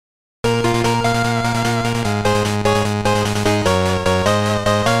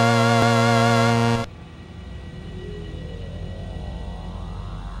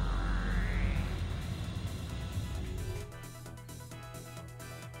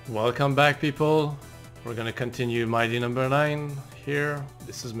Welcome back, people. We're gonna continue Mighty number 9 here.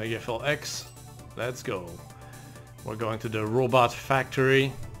 This is MegaPhilX. Let's go. We're going to the robot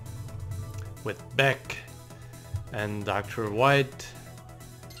factory with Beck and Dr. White.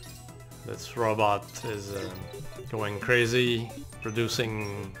 This robot is going crazy,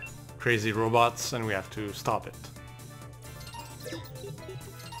 producing crazy robots, and we have to stop it.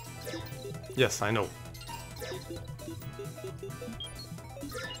 Yes, I know.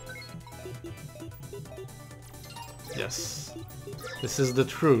 Yes, this is the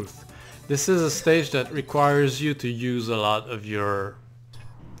truth. This is a stage that requires you to use a lot of your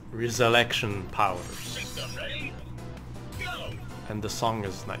Rexelection powers. And the song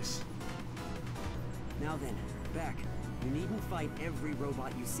is nice. Now then, Beck, you needn't fight every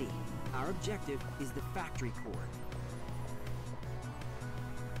robot you see. Our objective is the factory core.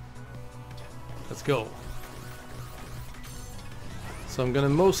 Let's go. So I'm gonna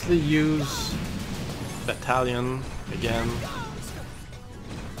mostly use Battalion again.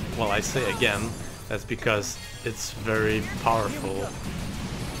 Well, I say again, that's because it's very powerful.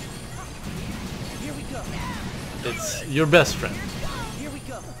 It's your best friend.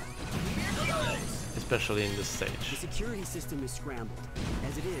 Especially in this stage. The security system is scrambled.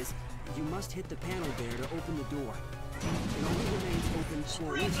 As it is, you must hit the panel there to open the door. It only remains open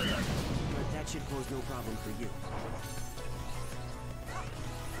for an instant, but that should pose no problem for you.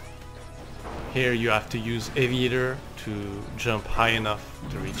 Here you have to use Aviator to jump high enough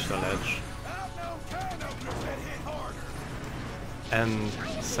to reach the ledge. And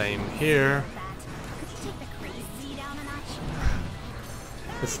same here.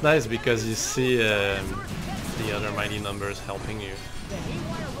 It's nice because you see the other mighty numbers helping you.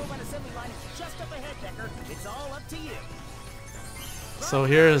 So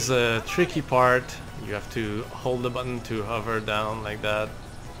here's a tricky part. You have to hold the button to hover down like that.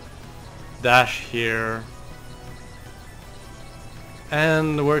 Dash here.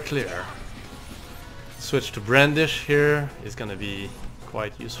 And we're clear. Switch to brandish here is gonna be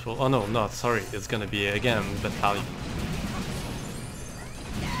quite useful. Oh no, not sorry, it's gonna be again Battalion.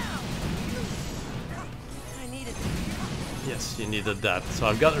 Yes, you needed that. So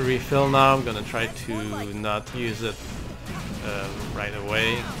I've got a refill now. I'm gonna try to not use it right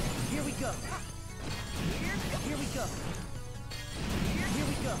away. Here we go. Here we go. Here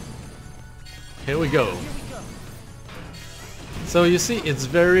we go. Here we go. So you see, it's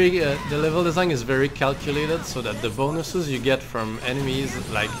very the level design is very calculated, so that the bonuses you get from enemies,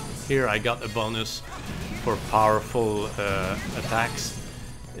 like here I got a bonus for powerful attacks.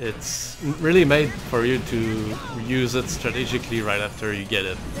 It's really made for you to use it strategically right after you get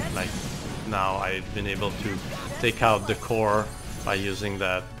it. Like now I've been able to take out the core by using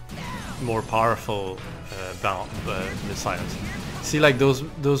that more powerful missiles. See, like those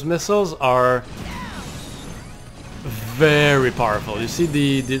missiles are very powerful. You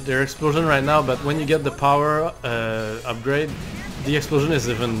see their explosion right now, but when you get the power upgrade, the explosion is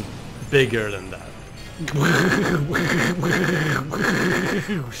even bigger than that.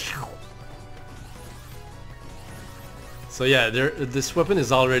 So yeah, this weapon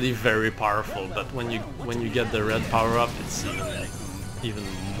is already very powerful, but when you get the red power up, it's even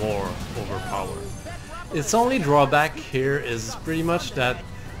more overpowered. Its only drawback here is pretty much that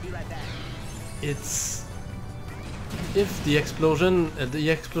it's if the explosion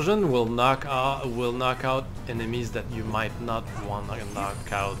will knock out enemies that you might not want to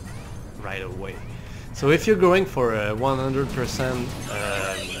knock out right away. So if you're going for a 100%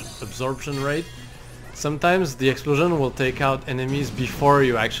 absorption rate, sometimes the explosion will take out enemies before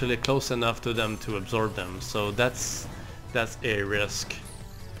you're actually close enough to them to absorb them. So that's a risk.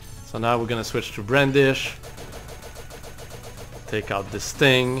 So now we're gonna switch to brandish. Take out this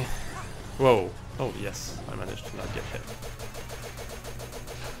thing. Whoa. Oh yes, I managed to not get hit.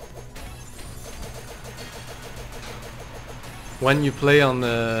 When you play on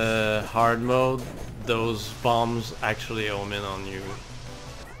the hard mode, those bombs actually home in on you.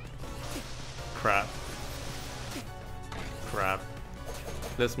 Crap. Crap.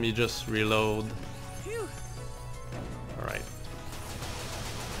 Let me just reload. Alright.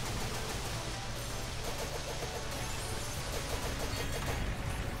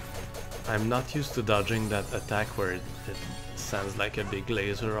 I'm not used to dodging that attack where it sounds like a big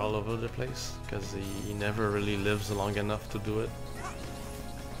laser all over the place, because he never really lives long enough to do it.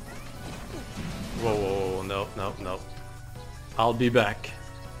 Whoa, whoa, whoa, no, no, no. I'll be back.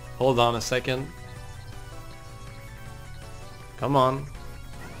 Hold on a second. Come on.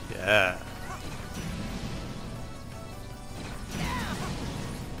 Yeah.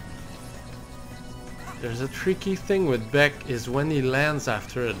 There's a tricky thing with Beck is when he lands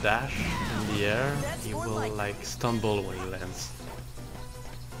after a dash in the air, he will like stumble when he lands.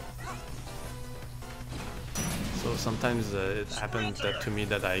 So sometimes it happened that to me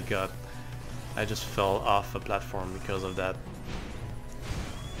that I just fell off a platform because of that.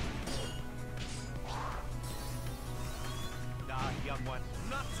 Ah, young one,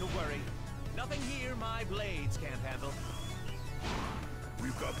 not to worry. Nothing here my blades can't handle.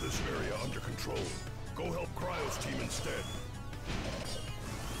 We've got this area under control. Go help Cryo's team instead.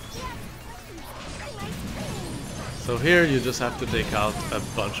 So here you just have to take out a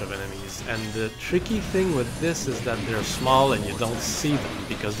bunch of enemies, and the tricky thing with this is that they're small and you don't see them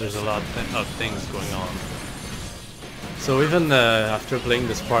because there's a lot of things going on. So even after playing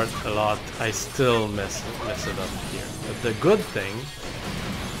this part a lot, I still mess it up here. But the good thing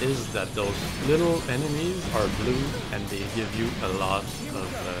is that those little enemies are blue and they give you a lot of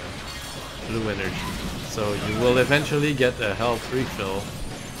blue energy. So you will eventually get a health refill.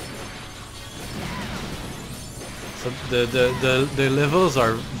 So the levels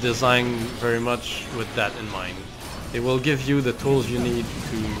are designed very much with that in mind. They will give you the tools you need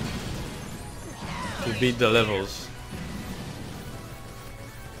to beat the levels.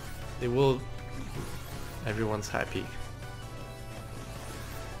 They will... Everyone's happy.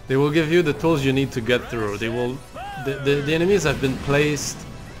 They will give you the tools you need to get through. They will... The enemies have been placed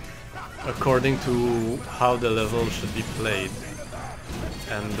according to how the level should be played.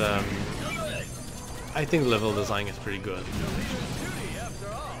 And I think level design is pretty good.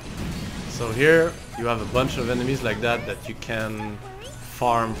 So here you have a bunch of enemies like that that you can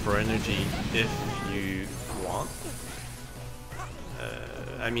farm for energy if you want.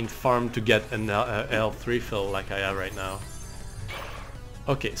 I mean farm to get an health refill like I have right now.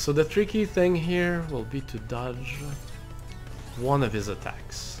 Okay, so the tricky thing here will be to dodge one of his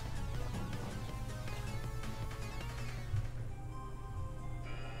attacks.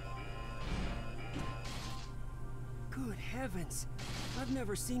 Good heavens! I've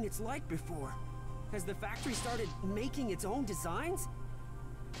never seen its like before. Has the factory started making its own designs?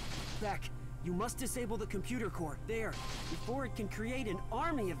 Beck, you must disable the computer core, there, before it can create an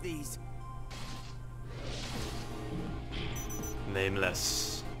army of these.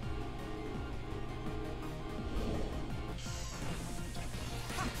 Nameless.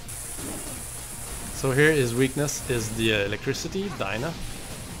 So here his weakness is the electricity, Dyna.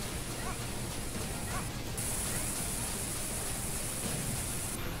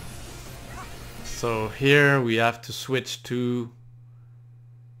 So here we have to switch to...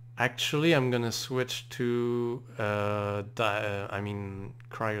 Actually, I'm gonna switch to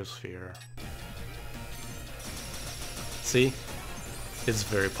cryosphere. See? It's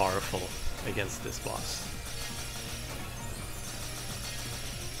very powerful against this boss.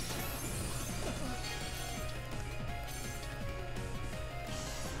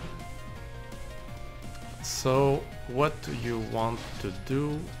 So, what do you want to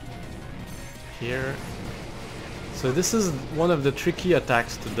do here? So this is one of the tricky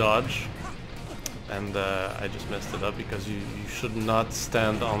attacks to dodge, and I just messed it up because you should not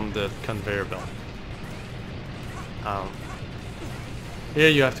stand on the conveyor belt. Here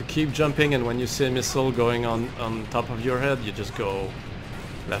you have to keep jumping, and when you see a missile going on top of your head, you just go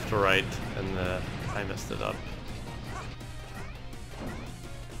left or right, and I messed it up.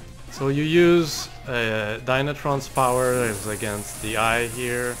 So you use Dynatron's power is against the eye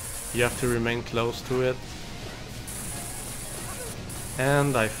here. You have to remain close to it.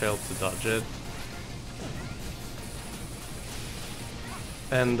 And I failed to dodge it.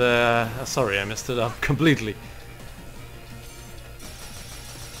 And sorry, I messed it up completely.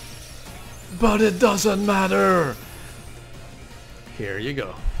 But it doesn't matter! Here you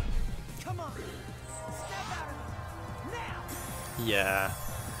go. Come on, step out now. Yeah.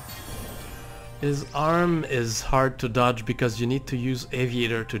 His arm is hard to dodge because you need to use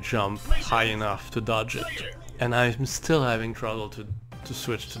Aviator to jump high enough to dodge it. And I'm still having trouble to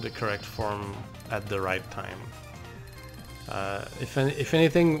switch to the correct form at the right time. If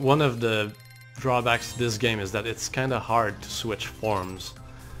anything, one of the drawbacks to this game is that it's kinda hard to switch forms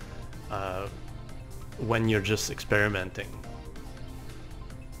when you're just experimenting.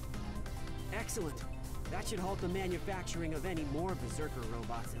 Excellent. That should halt the manufacturing of any more Berserker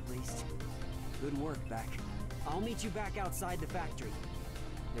robots at least. Good work, Beck. I'll meet you back outside the factory.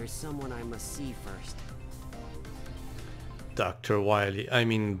 There's someone I must see first. Dr. Wily, I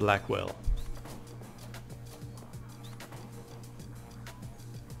mean Blackwell.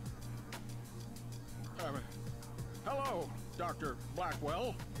 Hello, Dr.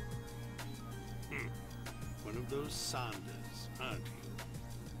 Blackwell. One of those Sanders, aren't you?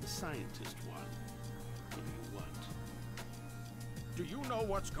 The scientist one. Do you know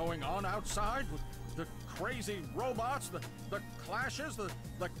what's going on outside? With the crazy robots, the clashes, the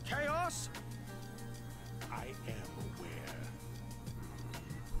chaos? I am aware.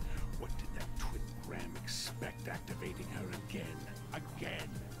 What did that twin Graham expect activating her again?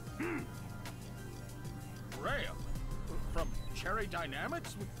 Again? Graham? From Cherry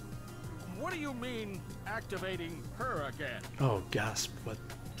Dynamics? What do you mean, activating her again? Oh, gasp, what?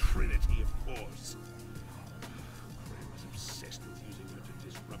 Trinity, of course. Graham was obsessed with using her to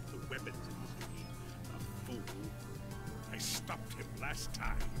disrupt the weapons industry. A fool. I stopped him last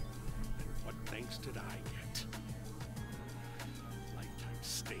time. And what thanks did I get? Lifetime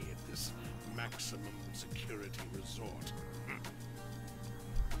stay at this maximum security resort.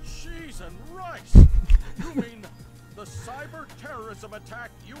 Cheese and rice! You mean the cyber terrorism attack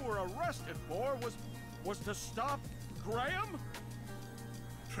you were arrested for was to stop Graham?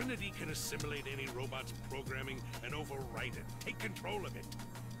 Trinity can assimilate any robot's programming and overwrite it, take control of it.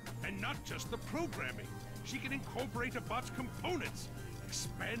 And not just the programming. She can incorporate a bot's components,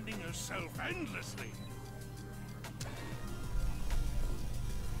 expanding herself endlessly.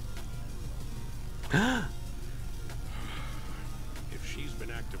 If she's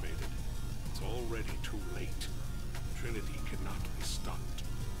been activated, it's already too late. Trinity cannot be stopped.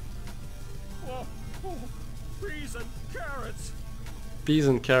 Oh, peas and carrots! Peas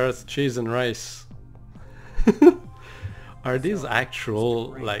and carrots, cheese and rice. Are these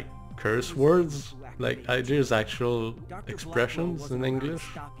actual, like, curse words? Like, are these actual Dr. expressions Blackwell in wasn't around to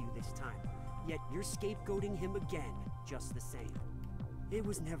English? Stop you this time. Yet you're scapegoating him again, just the same. It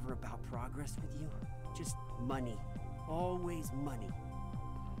was never about progress with you. Just money. Always money.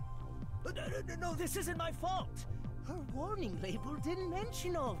 No, this isn't my fault. Her warning label didn't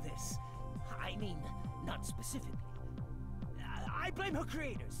mention all this. I mean, not specifically. I blame her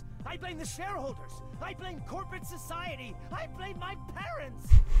creators. I blame the shareholders. I blame corporate society. I blame my parents.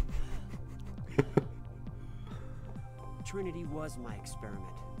 Trinity was my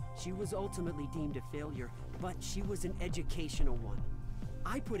experiment. She was ultimately deemed a failure, but she was an educational one.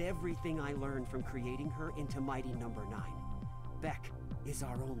 I put everything I learned from creating her into Mighty Number 9. Beck is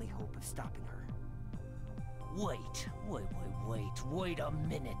our only hope of stopping her. Wait a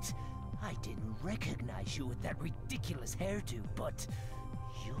minute. I didn't recognize you with that ridiculous hairdo, but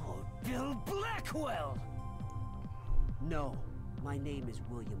you're Bill Blackwell! No, my name is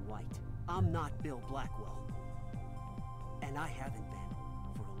William White. I'm not Bill Blackwell. And I haven't been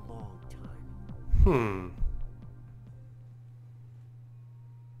for a long time.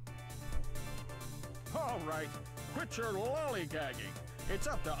 All right, quit your lollygagging. It's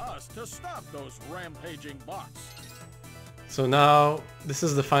up to us to stop those rampaging bots. So now, this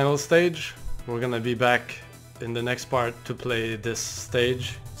is the final stage. We're gonna be back in the next part to play this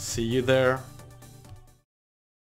stage. See you there.